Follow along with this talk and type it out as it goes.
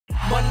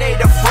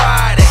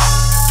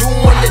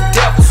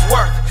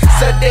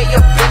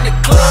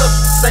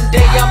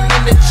Sunday I'm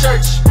in the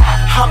church.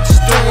 I'm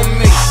just doing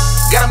me.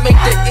 Gotta make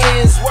the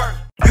ends work.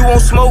 You won't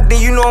smoke, then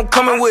you know I'm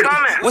coming with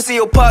it. What's in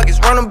your pockets?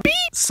 Run them.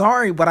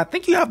 Sorry, but I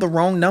think you have the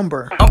wrong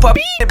number. I'm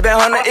poppin' bet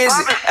Honda is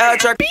it? I'll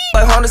track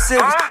like Honda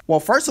Civics. Well,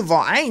 first of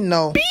all, I ain't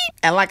know.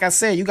 And like I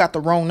said, you got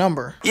the wrong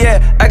number.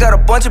 Yeah, I got a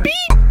bunch of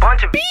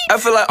I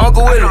feel like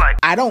Uncle Willie.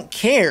 I don't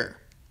care.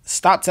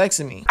 Stop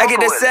texting me. I get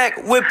that sack,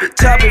 whip it,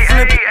 chop it,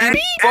 flip it, eat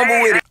it,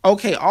 fumble with it.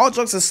 Okay, all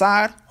jokes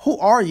aside, who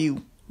are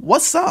you?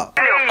 What's up?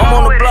 I'm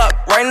on the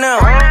block right now.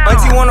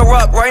 Auntie wanna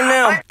rock right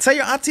now. Tell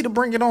your auntie to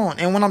bring it on,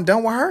 and when I'm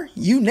done with her,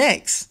 you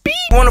next.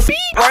 Wanna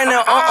right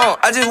now?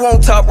 I just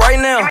won't top right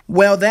now.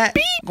 Well, that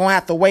gonna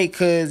have to wait,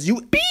 cause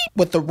you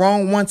with the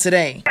wrong one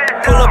today.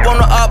 Pull up on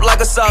the op like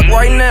a sock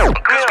right now. We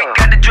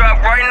got the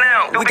drop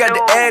right now. We got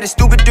the ad,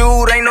 stupid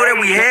dude, ain't know that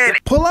we had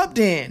it. Pull up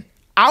then.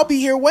 I'll be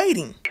here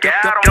waiting.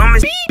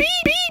 Dumbest,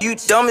 you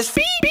dumbest.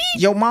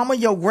 Your mama,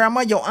 your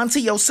grandma, your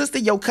auntie, your sister,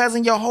 your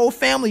cousin, your whole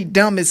family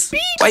dumbest.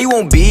 Why you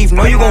won't beef?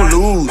 No, you gon'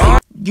 lose.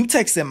 You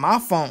texting my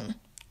phone.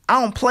 I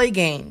don't play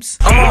games.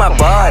 I'm on my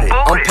body.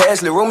 I'm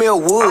past Romeo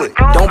Wood.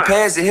 Don't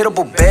pass it. Hit up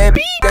a bad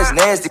that's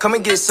nasty. Come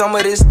and get some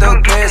of this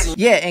stuff passing.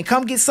 Yeah, and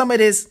come get some of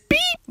this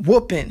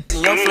whooping.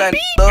 Young fly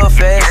love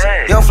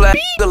fast. Young fly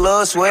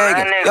love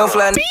swagging. Young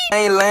fly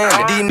ain't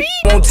landing. These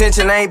want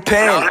tension, ain't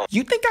paying.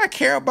 You think I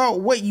care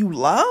about what you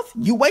love?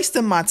 You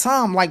wasting my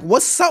time. Like,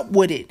 what's up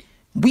with it?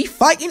 We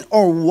fighting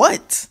or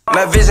what?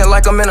 My vision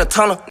like I'm in a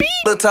tunnel.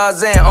 Lil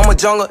Tarzan, I'm a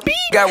jungle.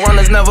 Got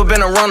runners, never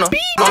been a runner.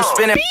 I'm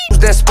spinning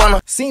that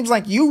spunner. Seems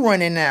like you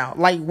running now.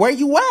 Like, where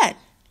you at?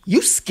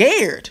 You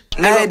scared.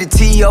 I had to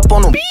tee up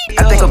on them.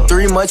 I think I'm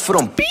 3 much for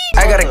them.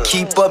 I gotta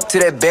keep up to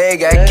that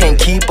bag. I can't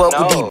keep up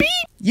with these.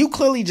 You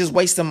clearly just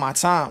wasting my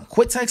time.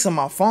 Quit texting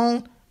my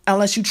phone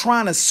unless you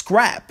trying to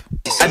scrap.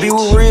 I be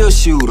with real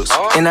shooters,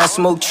 and I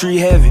smoke tree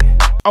heavy.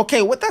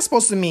 Okay, what that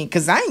supposed to mean?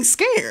 Cause I ain't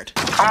scared.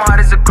 I'm hot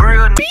as a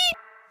grill.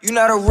 You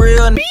not a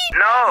real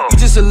No. You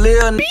just a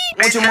lil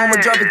Want your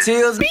mama dropping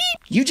tears?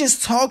 You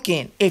just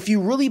talking. If you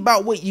really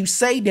about what you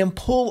say, then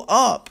pull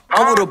up.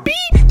 I'm with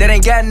a that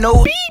ain't got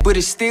no but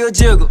it's still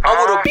jiggle.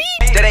 I'm with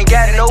a that ain't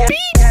got no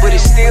but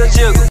it's still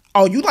jiggle.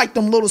 Oh, you like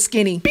them little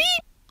skinny?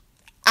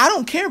 I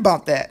don't care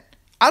about that.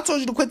 I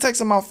told you to quit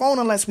texting my phone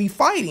unless we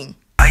fighting.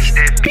 Ice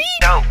that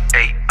dope,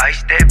 ayy,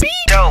 ice that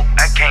dope.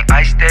 I can't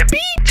ice that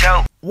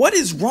dope. What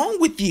is wrong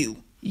with you?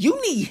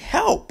 You need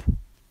help.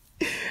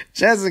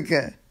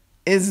 Jessica,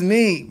 it's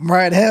me,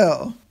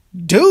 Brydell.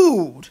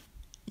 Dude,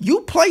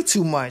 you play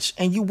too much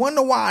and you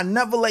wonder why I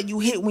never let you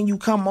hit when you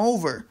come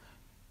over.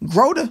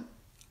 Grow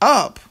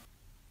up.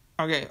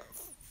 Okay,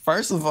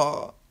 first of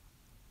all,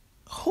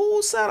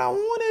 who said I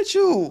wanted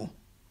you?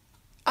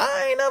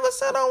 I ain't never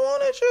said I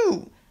wanted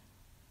you.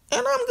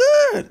 And I'm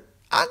good.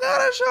 I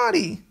got a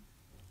shawty.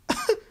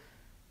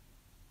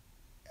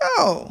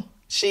 Yo,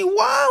 she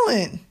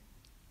wildin'.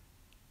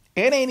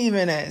 It ain't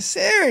even that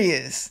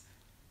serious.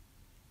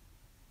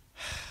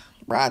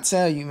 Bro, I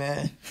tell you,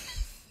 man.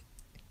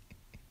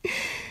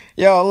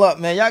 Yo, look,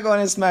 man. Y'all go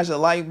ahead and smash the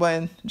like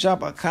button.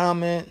 Drop a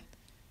comment.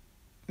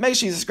 Make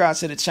sure you subscribe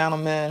to the channel,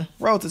 man.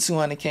 Roll to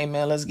 200K,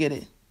 man. Let's get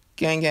it.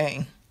 Gang,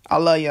 gang. I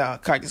love y'all.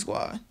 Khaki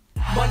Squad.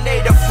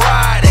 Monday to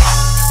Friday,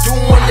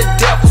 doing the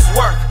devil's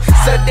work.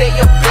 Saturday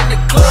up in the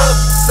club.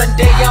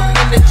 Sunday I'm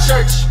in the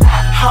church.